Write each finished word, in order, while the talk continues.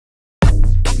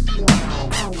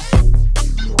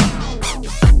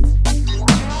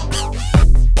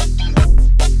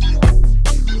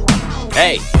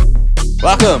Hey,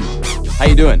 welcome. How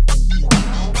you doing?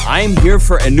 I'm here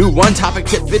for a new one topic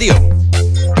tip video.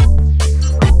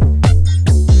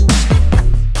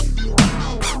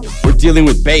 We're dealing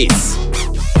with bass.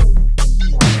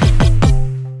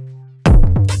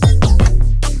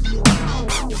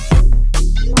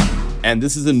 And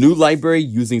this is a new library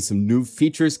using some new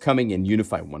features coming in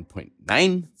Unify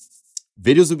 1.9.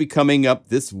 Videos will be coming up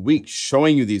this week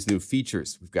showing you these new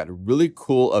features. We've got a really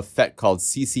cool effect called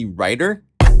CC Writer,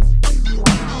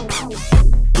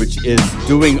 which is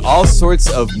doing all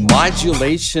sorts of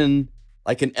modulation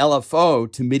like an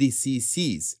LFO to MIDI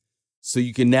CCs. So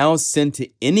you can now send to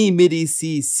any MIDI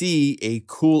CC a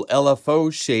cool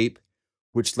LFO shape,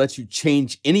 which lets you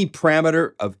change any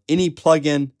parameter of any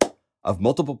plugin, of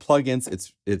multiple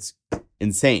plugins. It's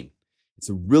insane. It's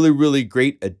a really, really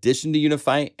great addition to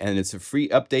Unify, and it's a free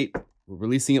update. We're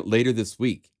releasing it later this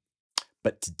week.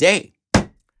 But today,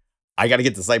 I got to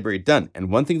get this library done.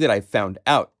 And one thing that I found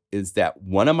out is that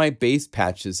one of my bass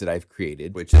patches that I've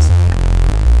created, which is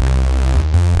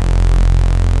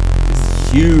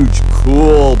this huge,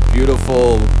 cool,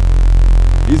 beautiful,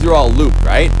 these are all looped,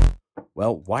 right?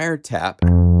 Well, wiretap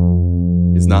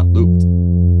is not looped.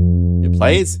 It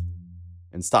plays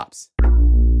and stops.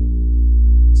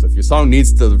 So if your song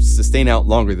needs to sustain out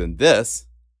longer than this,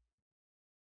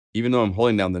 even though I'm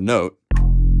holding down the note,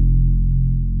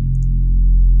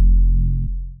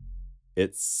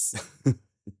 it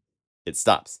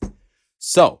stops.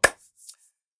 So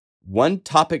one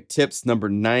topic tips number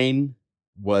 9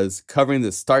 was covering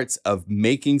the starts of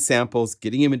making samples,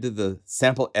 getting them into the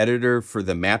sample editor for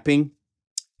the mapping.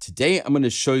 Today, I'm going to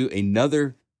show you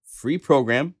another free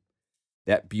program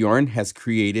that Bjorn has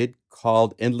created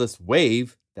called Endless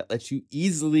Wave that lets you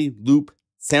easily loop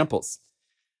samples.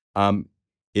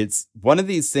 It's one of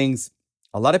these things,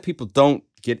 a lot of people don't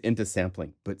get into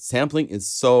sampling, but sampling is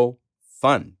so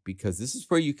fun because this is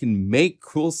where you can make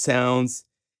cool sounds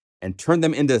and turn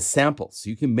them into samples. So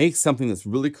you can make something that's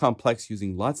really complex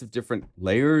using lots of different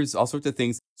layers, all sorts of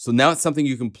things. So now it's something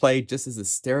you can play just as a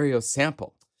stereo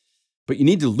sample, but you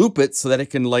need to loop it so that it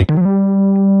can, like, you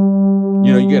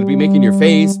know, you got to be making your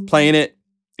face, playing it.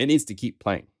 It needs to keep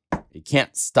playing. It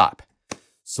can't stop.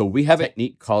 So we have a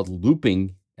technique called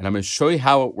looping, and I'm going to show you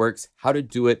how it works, how to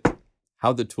do it,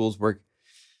 how the tools work.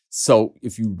 So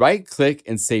if you right click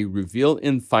and say reveal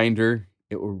in Finder,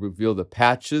 it will reveal the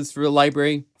patches for the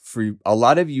library. For a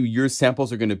lot of you, your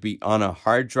samples are going to be on a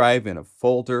hard drive in a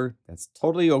folder. That's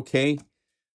totally okay.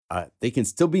 They can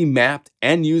still be mapped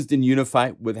and used in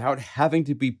Unify without having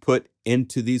to be put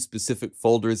into these specific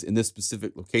folders in this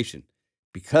specific location.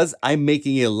 Because I'm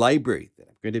making a library that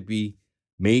I'm going to be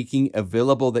making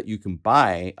available that you can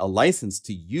buy a license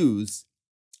to use,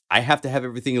 I have to have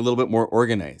everything a little bit more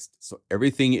organized. So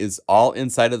everything is all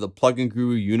inside of the Plugin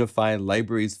Guru Unify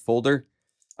Libraries folder.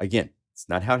 Again, it's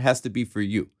not how it has to be for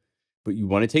you, but you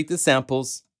want to take the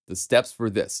samples. The steps for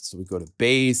this. So we go to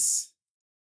bass.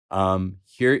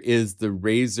 Here is the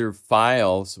Razor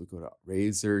file. So we go to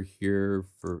Razor here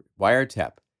for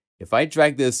wiretap. If I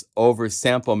drag this over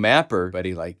sample mapper,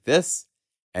 buddy, like this,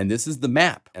 and this is the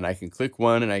map, and I can click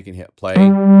one and I can hit play,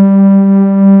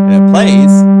 and it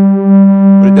plays,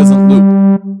 but it doesn't loop.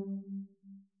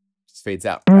 It just fades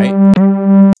out, right?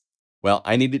 Well,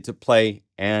 I need it to play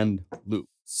and loop.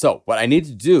 So what I need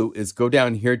to do is go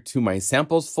down here to my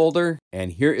samples folder,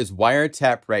 and here is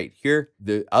wiretap right here.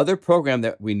 The other program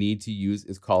that we need to use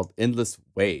is called Endless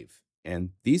Wave. And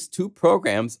these two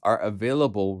programs are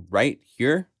available right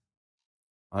here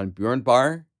on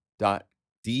bjornbar.de,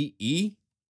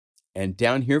 and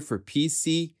down here for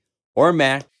PC or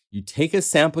Mac, you take a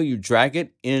sample, you drag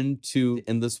it into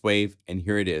Endless Wave, and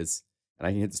here it is. And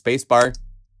I can hit the space bar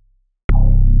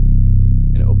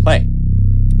and it will play.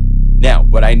 Now,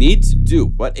 what I need to do,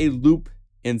 what a loop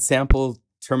in sample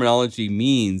terminology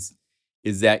means,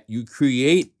 is that you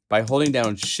create by holding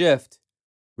down Shift,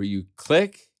 where you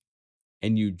click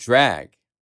and you drag.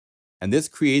 And this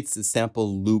creates the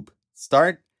sample loop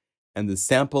start and the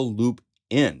sample loop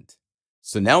end.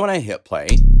 So now when I hit play,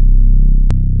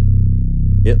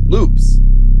 it loops,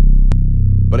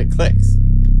 but it clicks.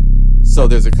 So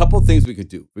there's a couple things we could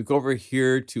do. We go over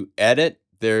here to edit.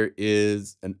 There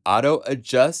is an auto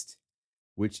adjust,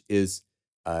 which is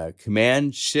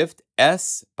Command Shift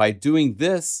S. By doing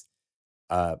this,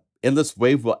 Endless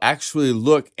Wave will actually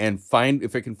look and find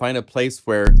if it can find a place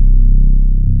where it's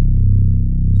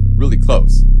really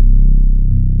close.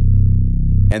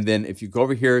 And then if you go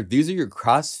over here, these are your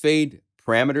crossfade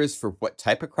parameters for what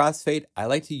type of crossfade. I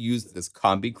like to use this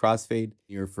combi crossfade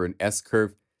here for an S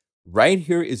curve. Right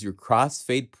here is your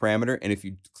crossfade parameter. And if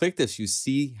you click this, you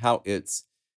see how it's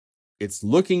it's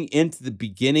looking into the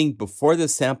beginning before the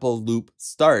sample loop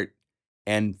start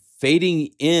and fading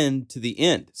in to the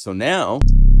end. So now, let's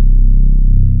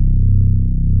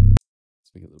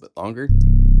make it a little bit longer.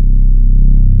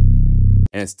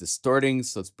 And it's distorting,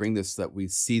 so let's bring this so that we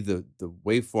see the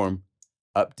waveform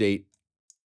update.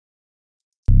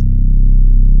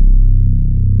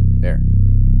 There.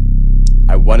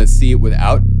 I want to see it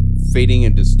without fading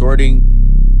and distorting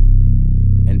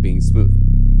and being smooth.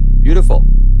 Beautiful.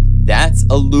 That's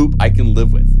a loop I can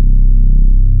live with.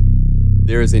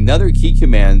 There is another key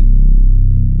command.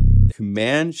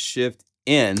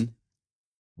 Command-Shift-N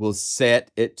will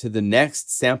set it to the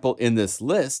next sample in this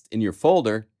list in your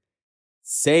folder,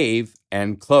 save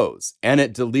and close. And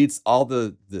it deletes all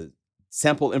the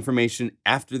sample information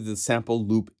after the sample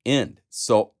loop end.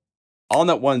 So all in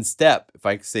that one step, if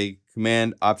I say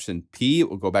Command Option P, it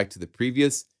will go back to the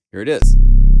previous. Here it is.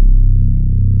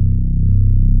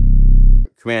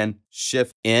 Command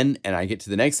Shift N, and I get to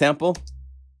the next sample.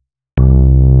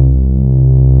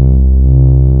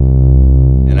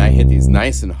 And I hit these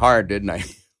nice and hard, didn't I?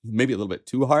 Maybe a little bit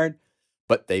too hard,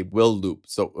 but they will loop.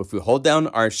 So if we hold down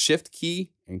our Shift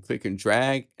key and click and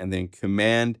drag, and then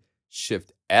Command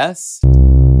Shift S,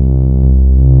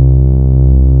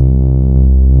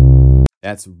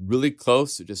 that's really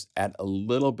close. So just add a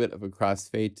little bit of a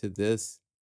crossfade to this.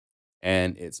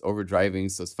 And it's overdriving,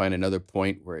 so let's find another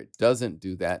point where it doesn't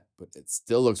do that, but it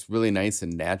still looks really nice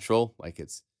and natural, like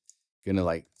it's gonna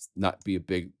like not be a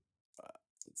big,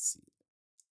 let's see.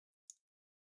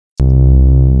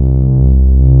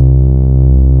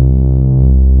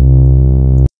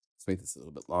 Let's make this a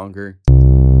little bit longer.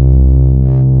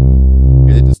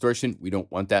 Here's the distortion, we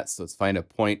don't want that, so let's find a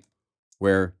point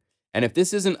where, and if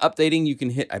this isn't updating, you can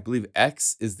hit, I believe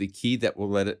X is the key that will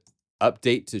let it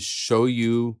update to show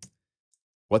you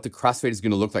what the crossfade is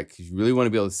going to look like, because you really want to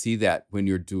be able to see that when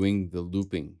you're doing the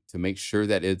looping to make sure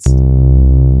that it's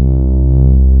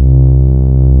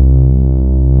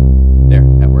there.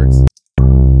 That works.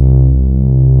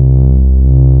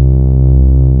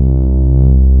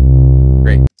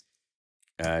 Great.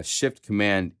 Shift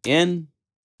Command N,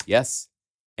 yes,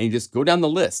 and you just go down the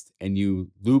list and you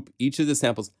loop each of the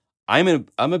samples. I'm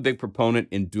a big proponent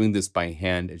in doing this by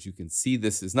hand. As you can see,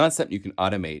 this is not something you can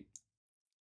automate.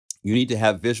 You need to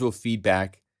have visual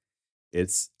feedback.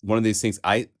 It's one of these things.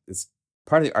 It's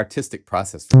part of the artistic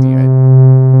process for me.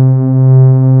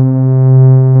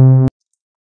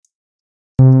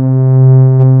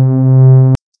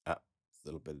 A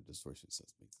little bit of distortion, so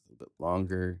let's make it a little bit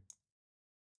longer.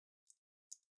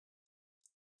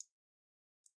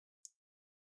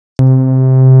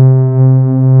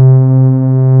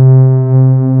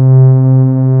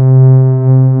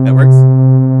 That works.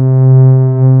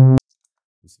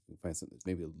 Let's see if we can find something that's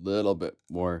maybe a little bit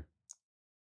more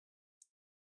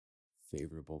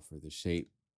favorable for the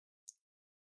shape.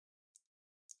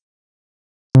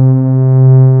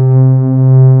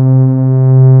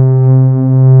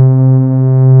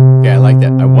 Okay, I like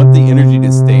that. I want the energy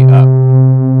to stay up.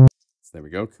 So there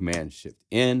we go. Command Shift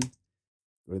N.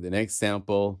 Go to the next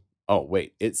sample. Oh,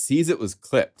 wait. It sees it was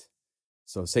clipped.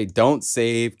 So say don't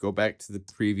save. Go back to the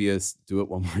previous. Do it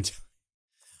one more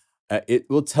time. It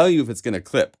will tell you if it's going to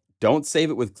clip. Don't save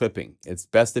it with clipping. It's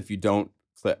best if you don't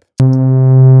clip.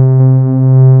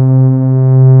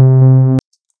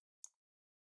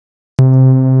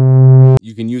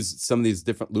 You can use some of these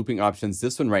different looping options.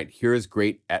 This one right here is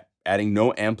great at adding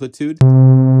no amplitude.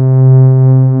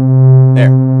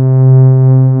 There.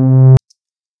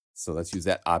 So let's use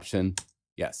that option.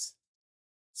 Yes.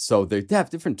 So they have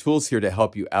different tools here to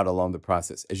help you out along the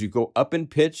process. As you go up in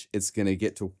pitch, it's going to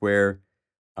get to where,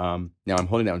 now I'm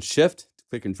holding down Shift,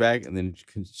 click and drag, and then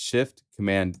Shift,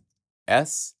 Command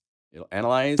S. It'll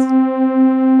analyze.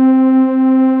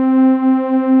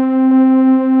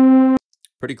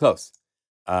 Pretty close.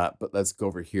 But let's go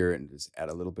over here and just add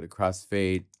a little bit of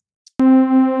crossfade.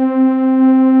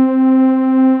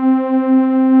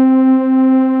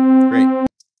 Great.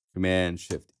 Command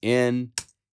Shift N.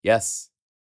 Yes.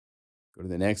 Go to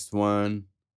the next one.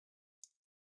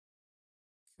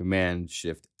 Command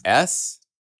Shift S.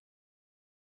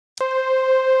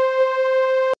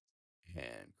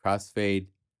 And crossfade.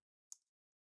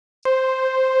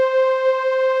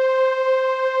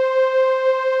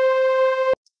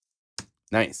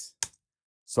 Nice.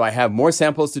 So I have more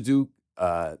samples to do.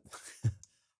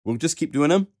 We'll just keep doing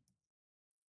them.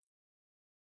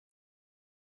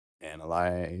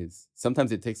 Analyze.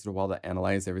 Sometimes it takes a while to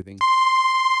analyze everything.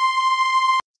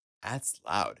 That's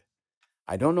loud.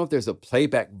 I don't know if there's a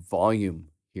playback volume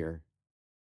here.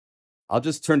 I'll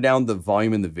just turn down the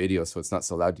volume in the video so it's not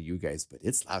so loud to you guys, but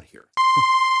it's loud here.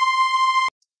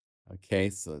 Okay,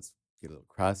 so let's get a little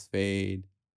crossfade.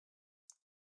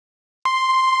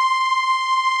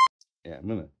 Yeah,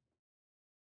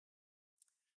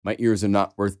 my ears are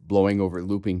not worth blowing over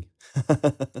looping.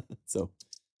 So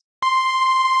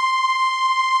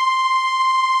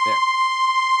there.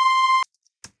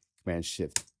 Command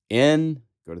Shift N,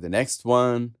 go to the next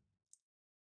one.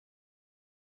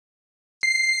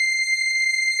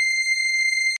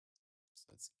 So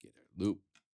let's get our loop.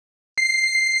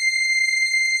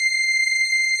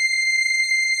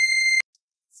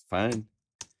 It's fine.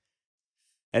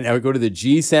 And now we go to the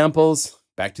G samples,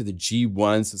 back to the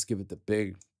G1. So let's give it the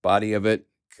big body of it.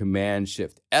 Command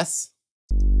Shift S.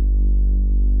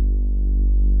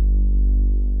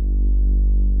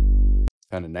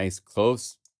 Found a nice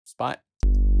close spot.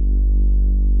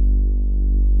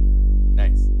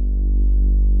 Nice.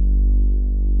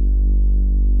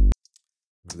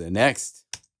 Go to the next.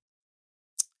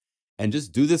 And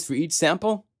just do this for each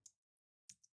sample.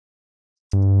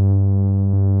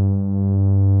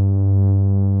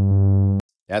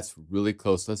 That's really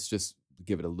close. Let's just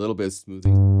give it a little bit of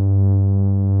smoothing.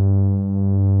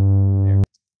 There.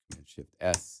 Command Shift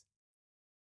S.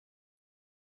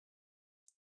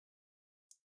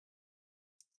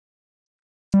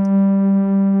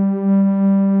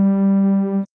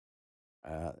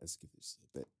 Let's give this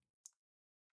a bit.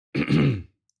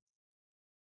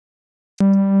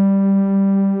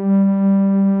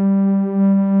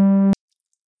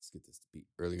 Let's get this to be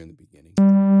earlier in the beginning.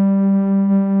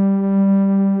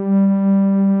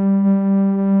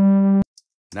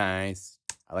 Nice.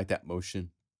 I like that motion.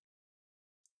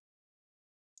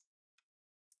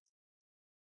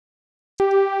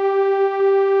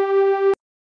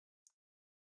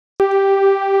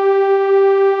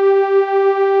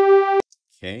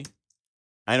 Okay.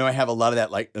 I know I have a lot of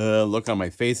that like look on my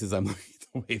face as I'm looking at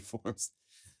the waveforms.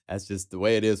 That's just the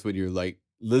way it is when you're like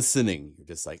listening. You're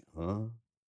just like, huh?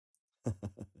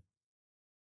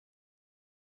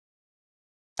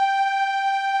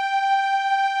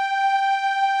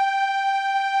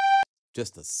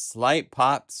 Just a slight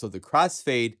pop. So the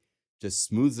crossfade just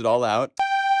smooths it all out.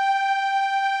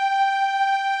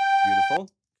 Beautiful.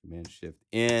 Command Shift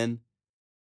N.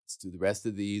 Let's do the rest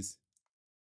of these.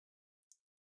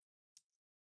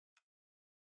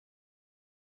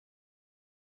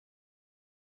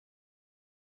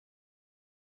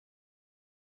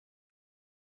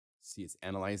 See, it's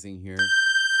analyzing here.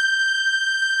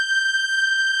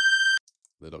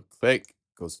 Little click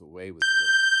goes away with a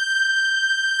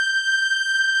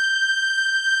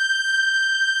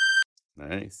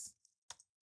little. Nice.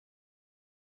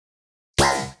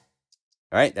 All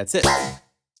right, that's it.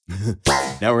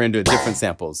 Now we're into different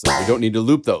samples. So we don't need to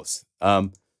loop those.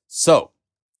 So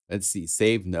let's see,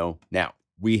 save, no. Now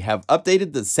we have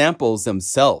updated the samples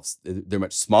themselves. They're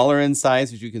much smaller in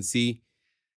size, as you can see.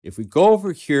 If we go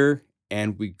over here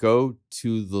and we go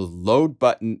to the load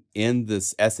button in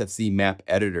this SFC map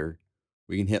editor,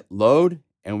 we can hit load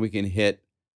and we can hit,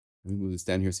 let me move this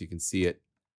down here so you can see it.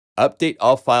 Update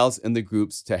all files in the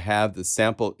groups to have the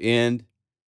sample end.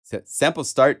 Sample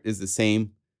start is the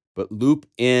same, but loop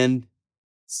end,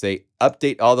 say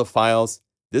update all the files.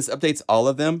 This updates all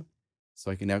of them.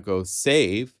 So I can now go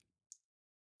save.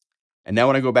 And now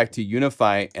when I go back to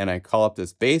Unify and I call up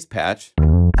this bass patch,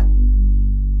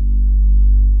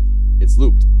 it's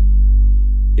looped.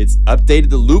 It's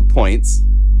updated the loop points.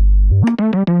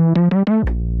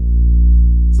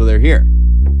 So they're here.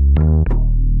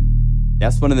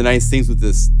 That's one of the nice things with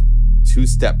this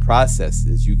two-step process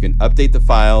is you can update the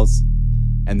files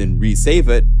and then resave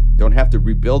it. Don't have to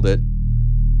rebuild it.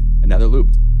 And now they're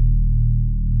looped.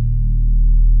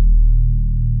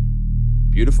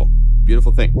 Beautiful,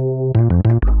 beautiful thing.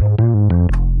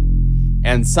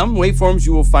 And some waveforms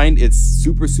you will find it's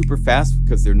super, super fast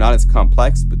because they're not as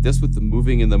complex, but this with the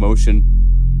moving and the motion,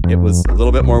 it was a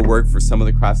little bit more work for some of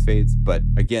the crossfades. But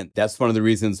again, that's one of the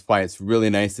reasons why it's really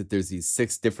nice that there's these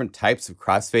 6 different types of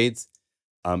crossfades.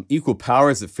 Equal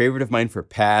power is a favorite of mine for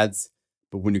pads,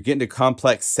 but when you're getting to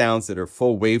complex sounds that are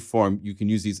full waveform, you can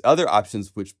use these other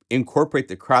options which incorporate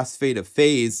the crossfade of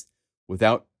phase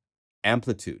without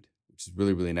amplitude, which is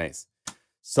really, really nice.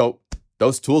 So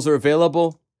those tools are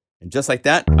available. And just like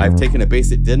that, I've taken a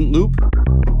bass that didn't loop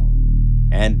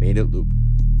and made it loop.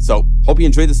 So hope you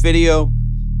enjoyed this video.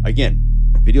 Again,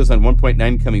 videos on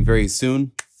 1.9 coming very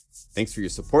soon. Thanks for your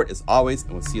support as always,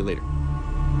 and we'll see you later.